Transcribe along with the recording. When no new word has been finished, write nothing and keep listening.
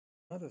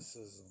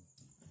Finaticism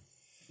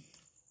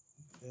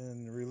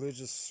in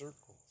religious circles.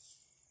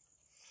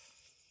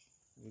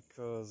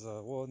 Because,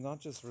 well, not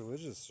just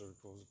religious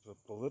circles, but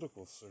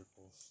political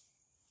circles.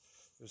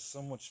 There's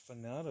so much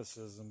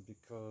fanaticism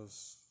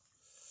because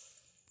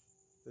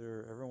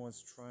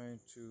everyone's trying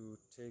to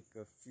take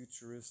a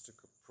futuristic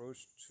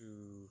approach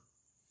to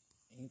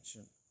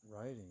ancient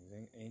writings,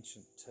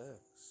 ancient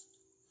text.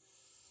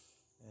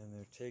 And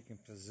they're taking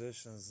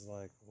positions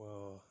like,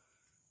 well,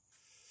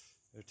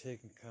 they're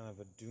taking kind of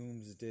a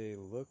doomsday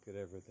look at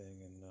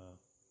everything, and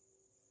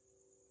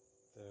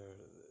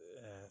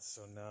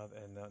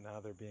now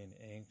they're being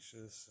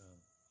anxious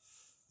and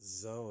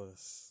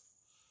zealous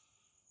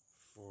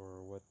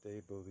for what they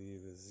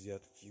believe is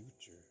yet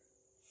future,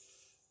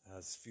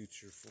 as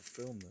future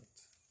fulfillment.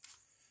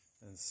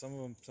 And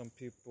some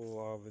people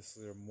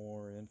obviously are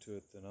more into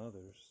it than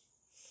others.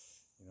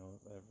 You know,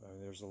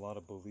 there's a lot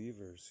of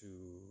believers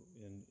who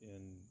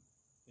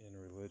in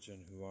religion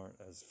who aren't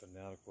as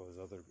fanatical as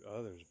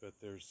others, but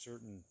there's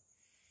certain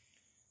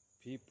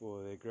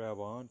people, they grab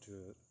onto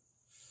it,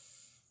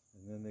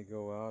 and then they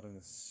go out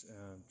and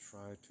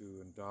try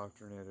to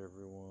indoctrinate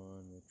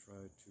everyone. They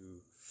try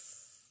to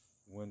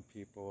win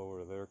people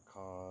over their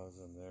cause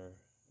and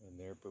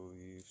their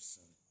beliefs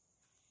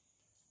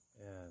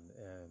and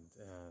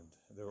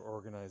their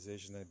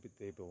organization that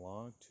they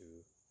belong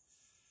to.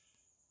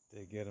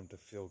 They get them to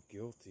feel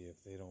guilty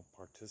if they don't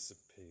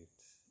participate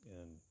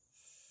in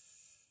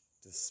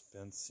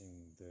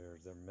dispensing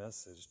their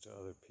message to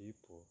other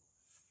people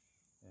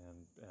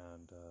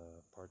and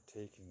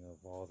partaking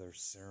of all their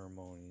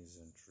ceremonies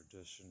and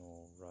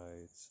traditional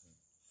rites and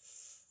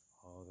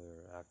all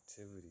their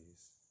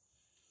activities.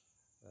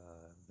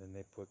 Then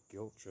they put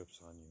guilt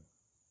trips on you,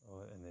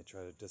 and they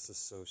try to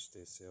disassociate.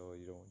 They say, "Oh,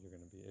 you're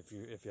going to be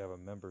if you have a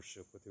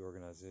membership with the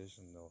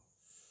organization, they'll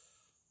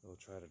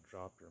try to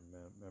drop your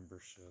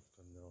membership,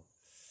 and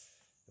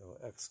they'll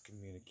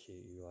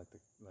excommunicate you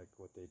like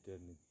what they did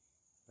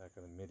back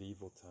in the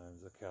medieval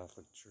times, the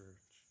Catholic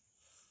Church.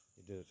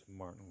 They did it to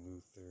Martin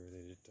Luther,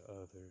 they did it to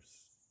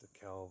others, the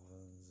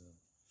Calvins and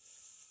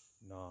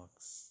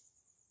Knox,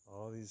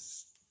 all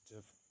these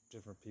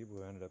different people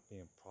who ended up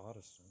being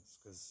Protestants,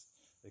 because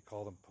they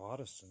called them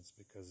Protestants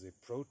because they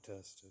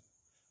protested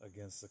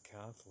against the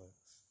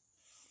Catholics.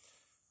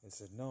 They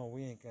said, no,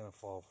 we ain't going to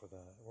fall for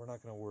that. We're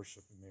not going to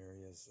worship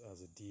Mary as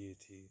a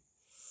deity.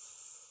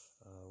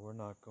 We're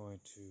not going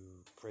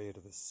to pray to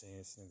the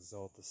saints and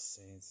exalt the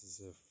saints as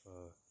if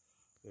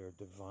they're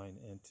divine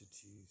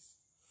entities.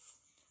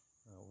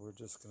 We're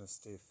just going to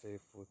stay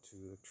faithful to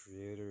the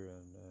Creator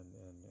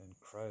and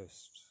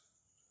Christ,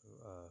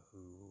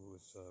 who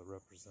was a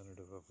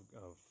representative of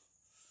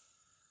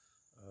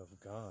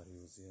God. He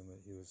was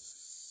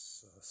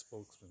a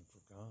spokesman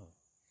for God.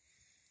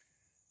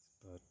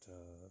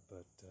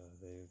 But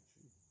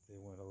they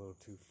went a little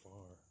too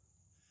far.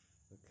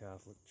 The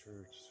Catholic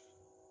Church,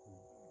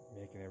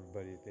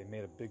 they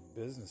made a big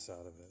business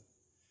out of it,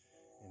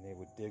 and they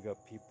would dig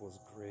up people's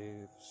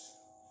graves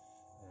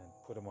and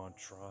put them on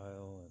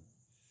trial, and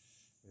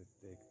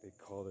they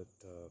called it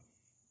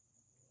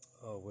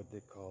what'd they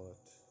call it?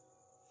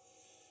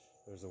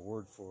 There's a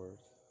word for it.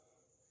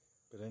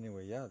 But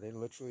anyway, yeah, they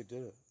literally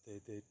did it. They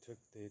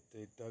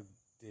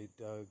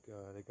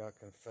got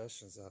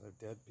confessions out of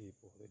dead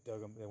people. They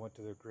dug them. They went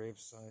to their grave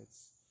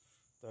sites,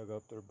 dug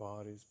up their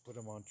bodies, put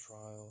them on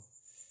trial,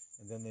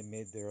 and then they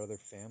made their other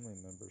family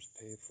members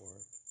pay for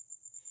it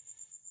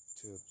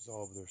to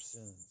absolve their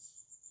sins.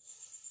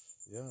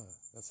 Yeah,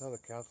 that's how the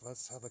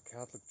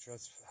Catholic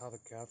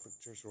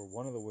Church, or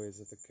one of the ways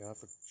that the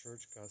Catholic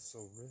Church got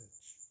so rich.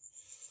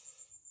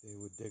 They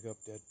would dig up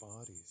dead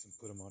bodies and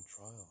put them on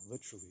trial.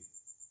 Literally,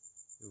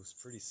 it was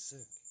pretty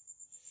sick.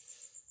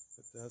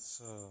 But that's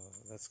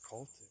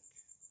cultic.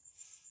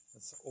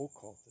 That's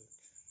occultic.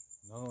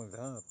 Not only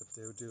that, but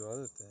they would do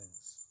other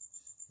things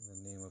in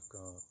the name of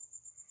God.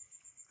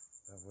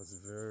 That was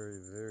very,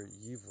 very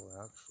evil,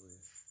 actually.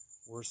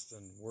 Worse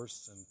than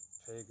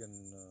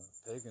paganism,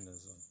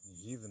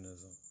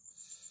 heathenism.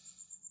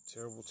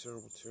 Terrible,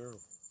 terrible,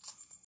 terrible.